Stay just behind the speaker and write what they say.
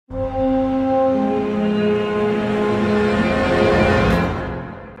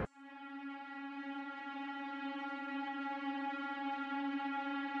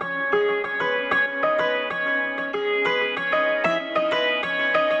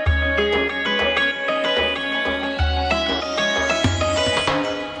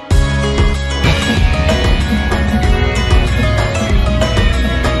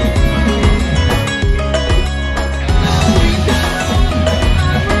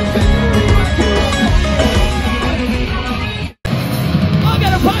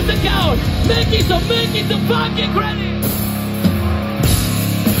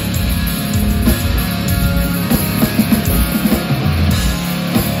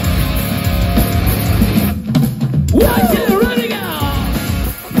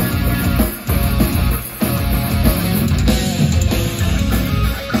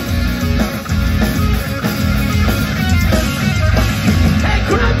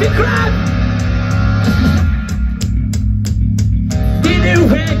to crap. Did you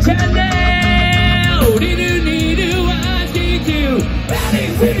hit your nail? Did you need to what did you? Ready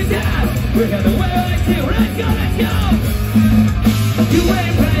for the time. We're gonna wear it too. Let's go, let's go. You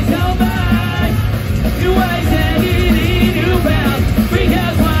ain't pressed so much. You ain't said it in your mouth.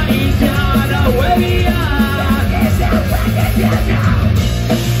 Because why is not the way we are?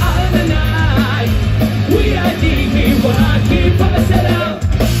 On the night, we are thinking what keep us set up.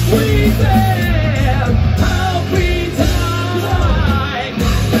 We fail, how we die.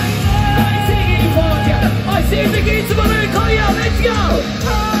 I'm singing for you. I see the kids of America, let's go.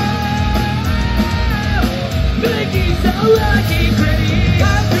 Making so lucky, pretty.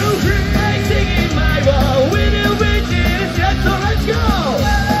 I'm singing my wall with the witches, so let's go.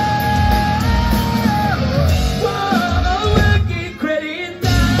 Whoa, working credit now.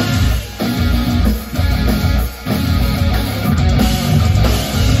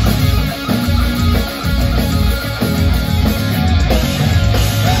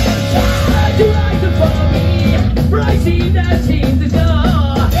 You like to follow me, rising that seems to go.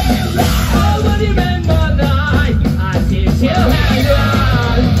 I won't remember night, I see you hang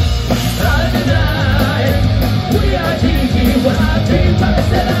on. On the night, we are thinking what we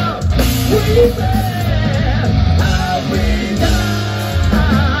must out. We fail, how we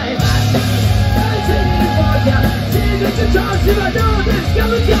die. I'm singing for ya, singing the songs if I know this,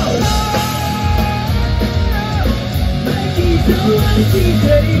 come and go. Making so lucky,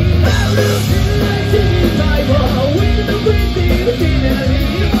 I'm singing my wall with the wind in the scenery.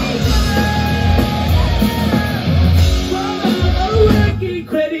 Working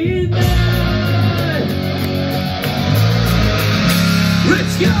credit now.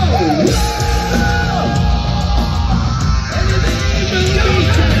 Let's go!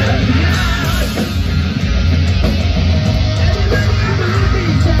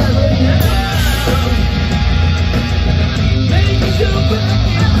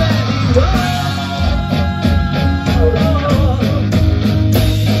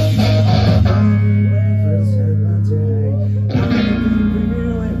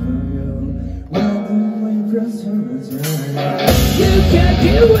 You can't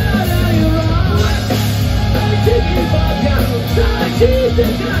get out of your own. I'm taking my gun. She's the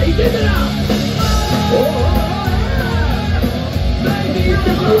guy, get it out. Oh, baby,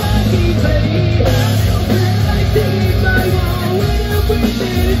 so lucky, baby. I'm taking my wall with a wind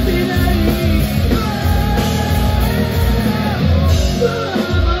in the scenery.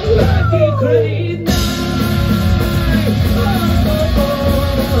 Oh, lucky, credit night.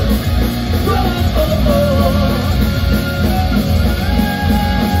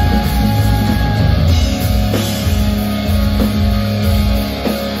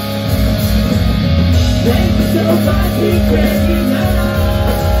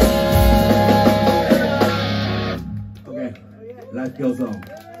 Okay, life goes on.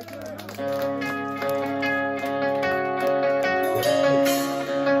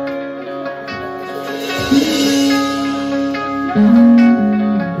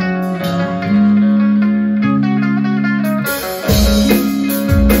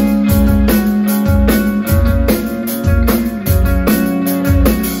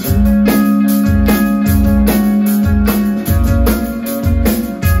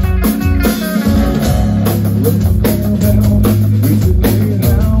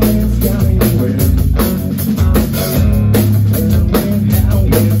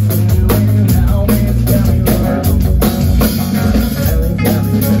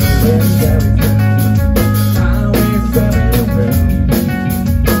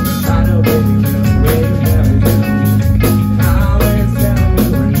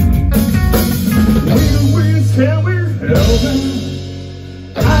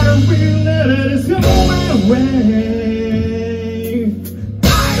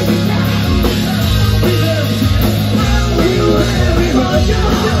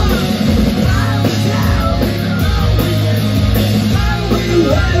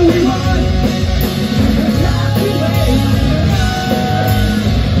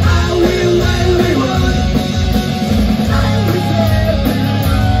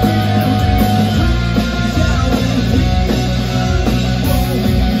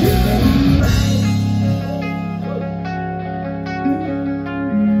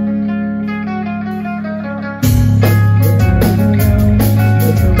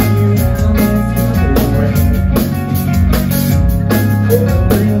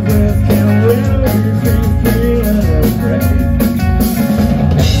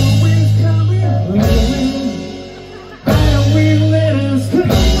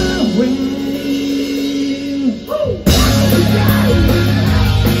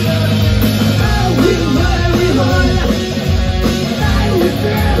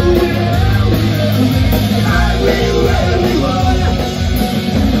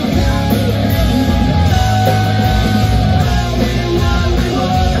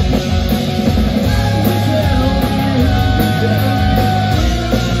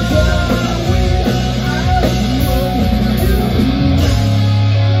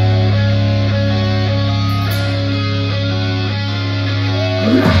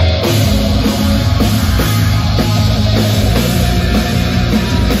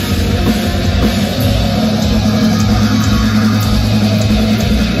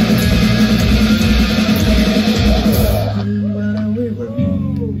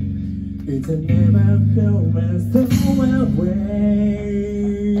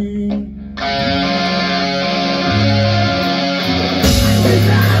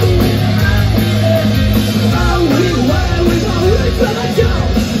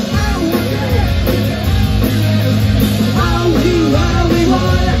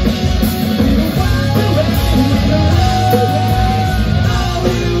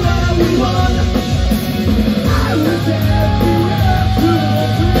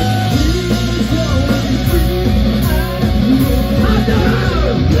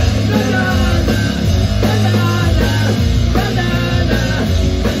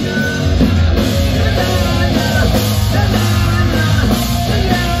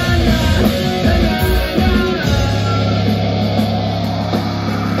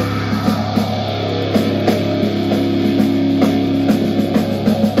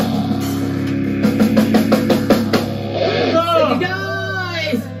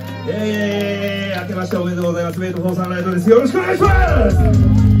 おめでとうございます。メイト4さんライトです。よろしくお願いします。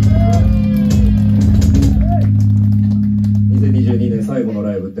2022年最後の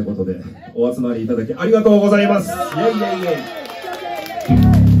ライブってことでお集まりいただきありがとうございます。イエイイエイイエイ。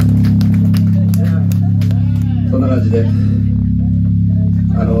そんな感じで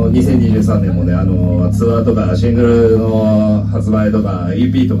2023年もねツアーとかシングルの発売とか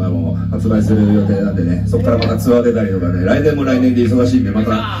EP とかも発売する予定なんでね、そこからまたツアー出たりとかね、来年も来年で忙しいんでま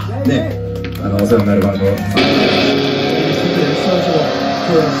たねお世話になるバンド、ぜひ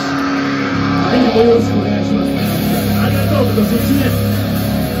ごよろしくお願いします。ありがとう、今年1年。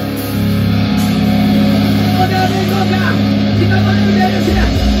これはね、どうか時間まで見てるし、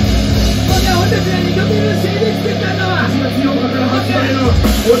これは本日ね、2曲目の CD 作ったのは4月8日から発売の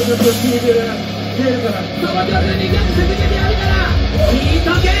俺たちの CD で出るから、その曲2曲続けてやるから聴いと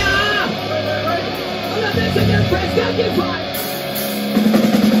けよ。ほら、全世界プレスガーキーファイ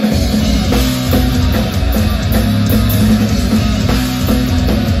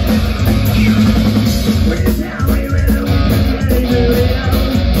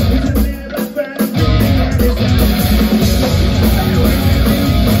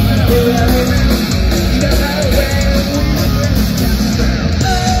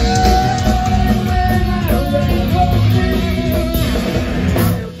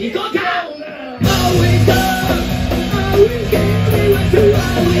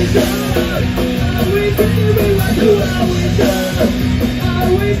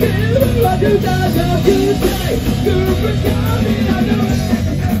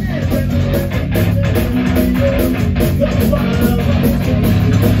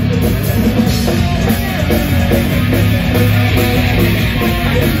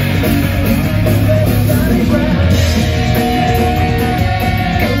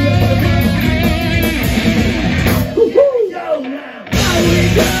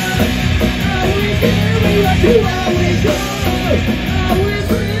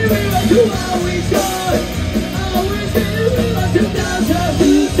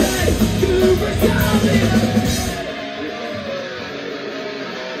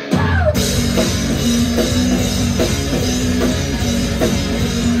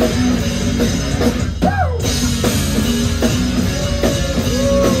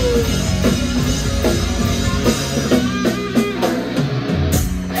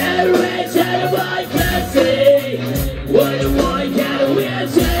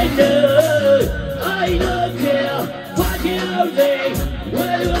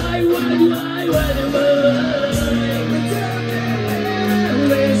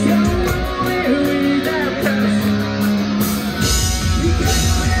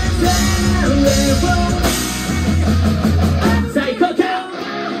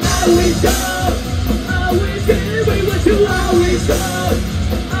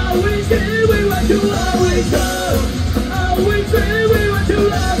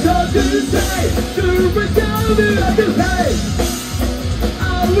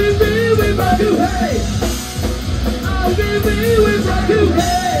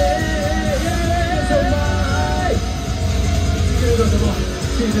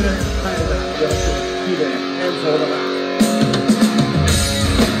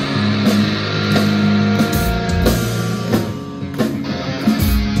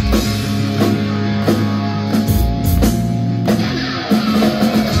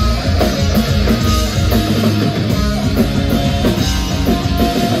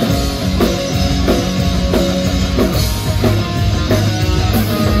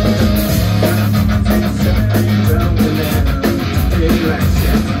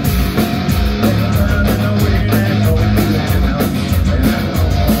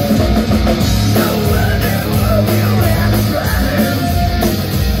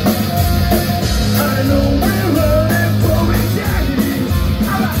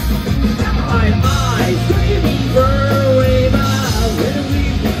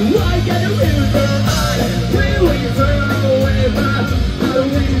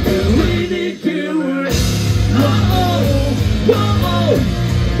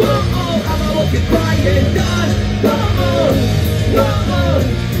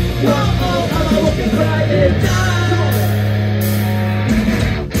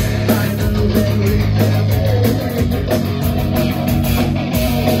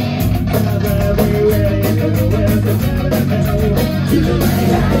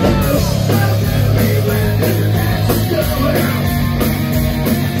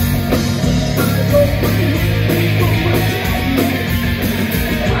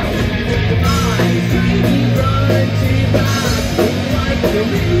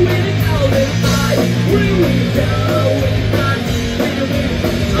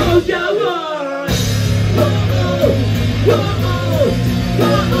of the world. Whoa, whoa,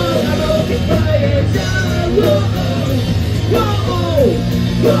 I'm occupied now. Whoa,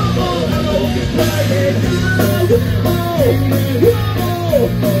 whoa, I'm occupied now. Whoa,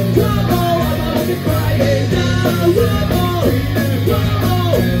 I'm occupied now. Whoa,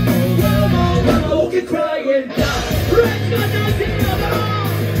 I'm occupied now. Let's go dancing along.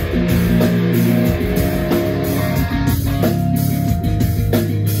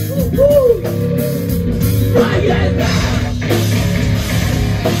 Right and back.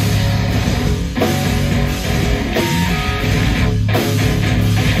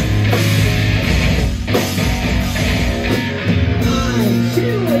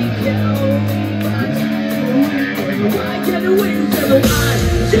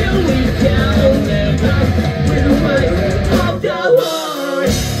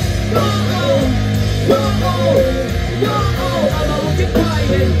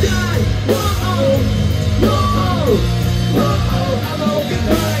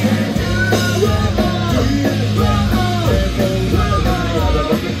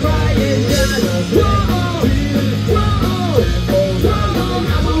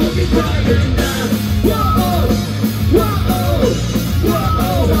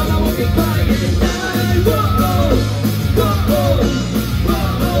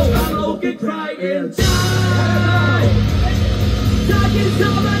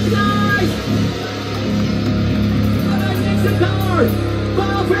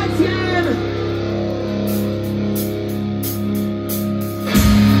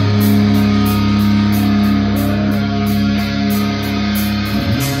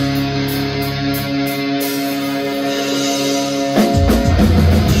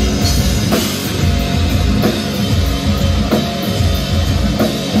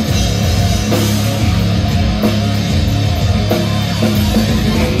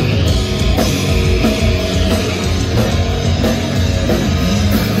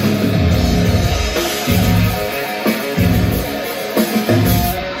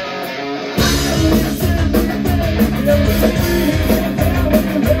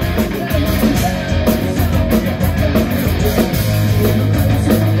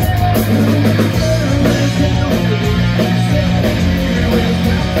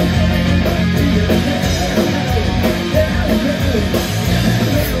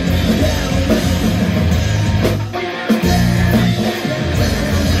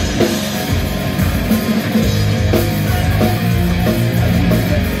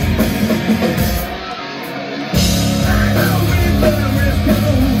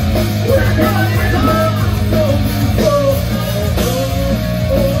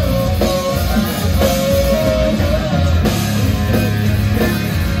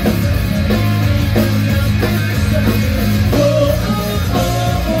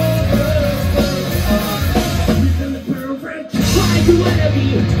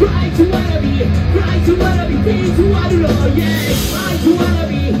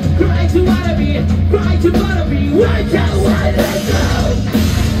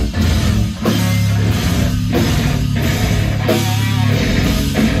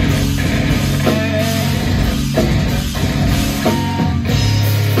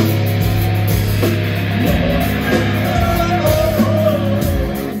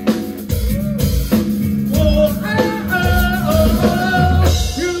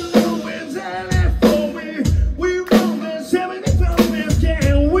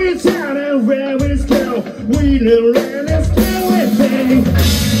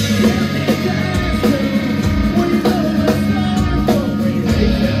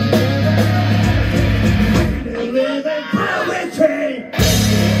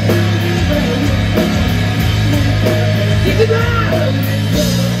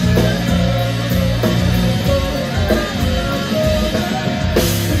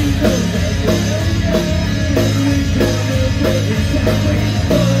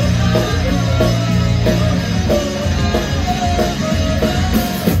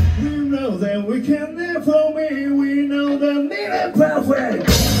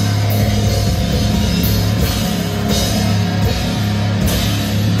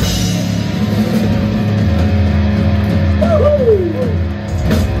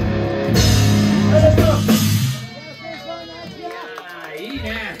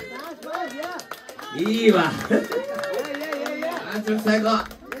いいわ。最高。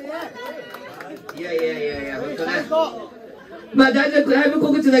いや、本当ね。まあ、大丈夫、ライブ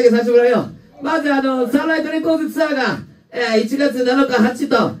告知だけさせてもらうよ。まず、サンライトレコーズツアーが、1月7日、8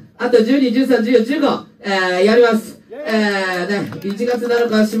と、あと12、13、14、15、やります。1月7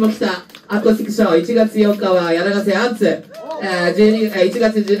日は下北アコースティックショー、1月4日は柳ヶ瀬アンツ、1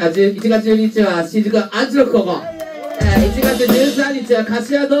月12日は新宿アンチノック高校、1月13日は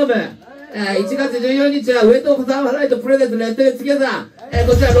柏ドーム、1月14日はウェイトオフサーファライトプレゼントレッドレッツゲザー、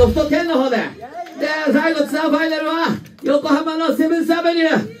こちらロフト10の方で、最後ツアーファイナルは横浜のセブンスアベニュ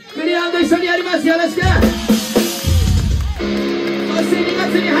ークリアンと一緒にやります。よろしく。そして2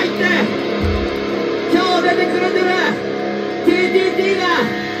月に入って今日出てくれてる TTT が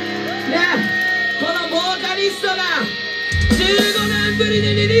このボーカリストが15年ぶり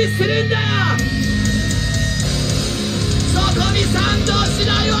にリリースするんだよ。そこに賛同し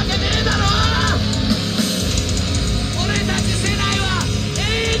ないわけねえだろ。俺たち世代は永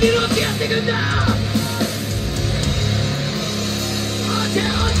遠にロックやってくんだよ。オッ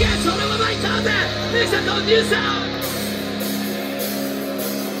ケー、そのままいったぜ。ミスターコンデューサー。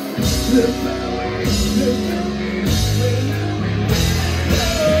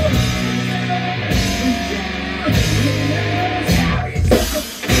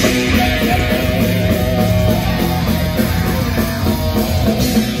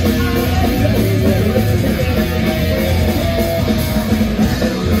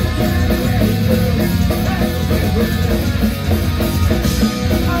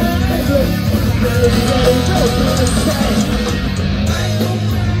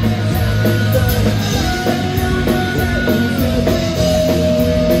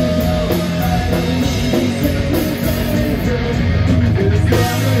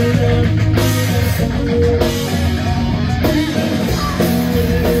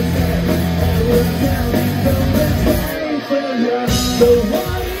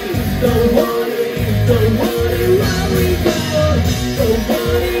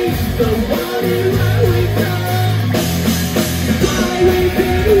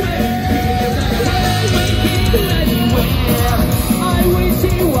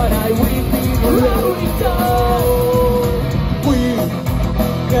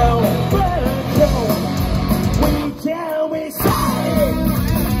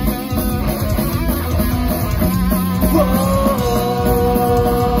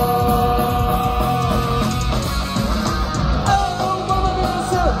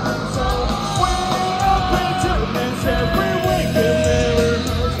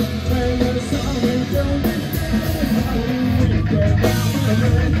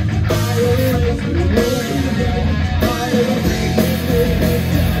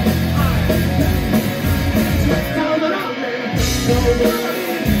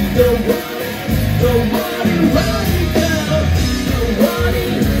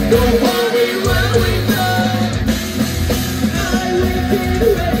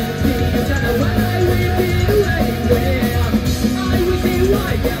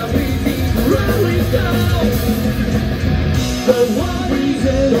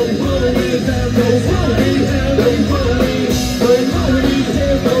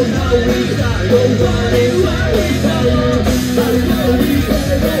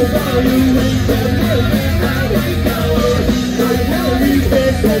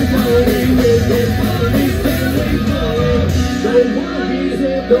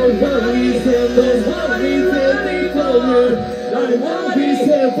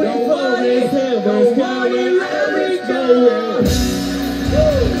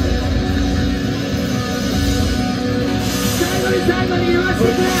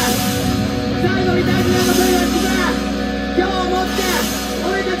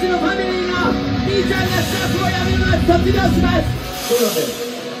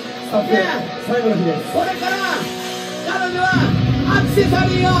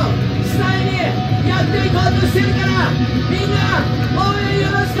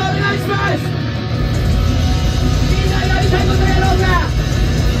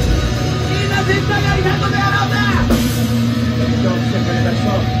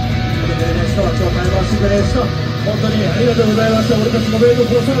本当にありがとうございました。俺たちのメイド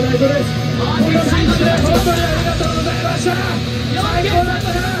プロサーナイトです。今年1年本当にありがとうございました。最高だった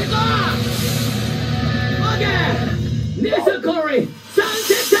な。オッケー。ネスコリサン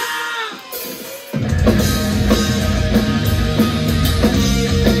セット。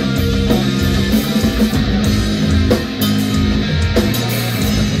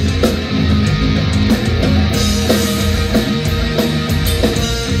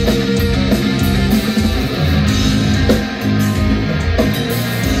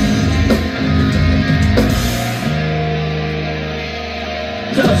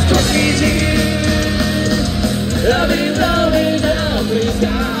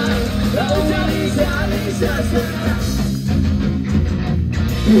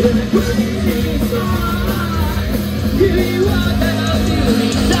君は楽し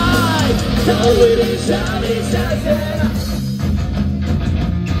みたい。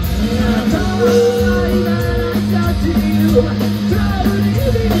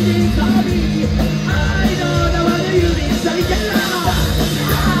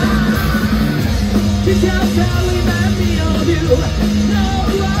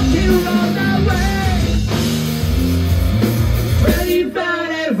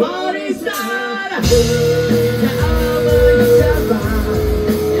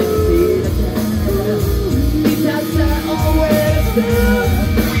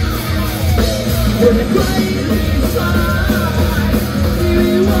Make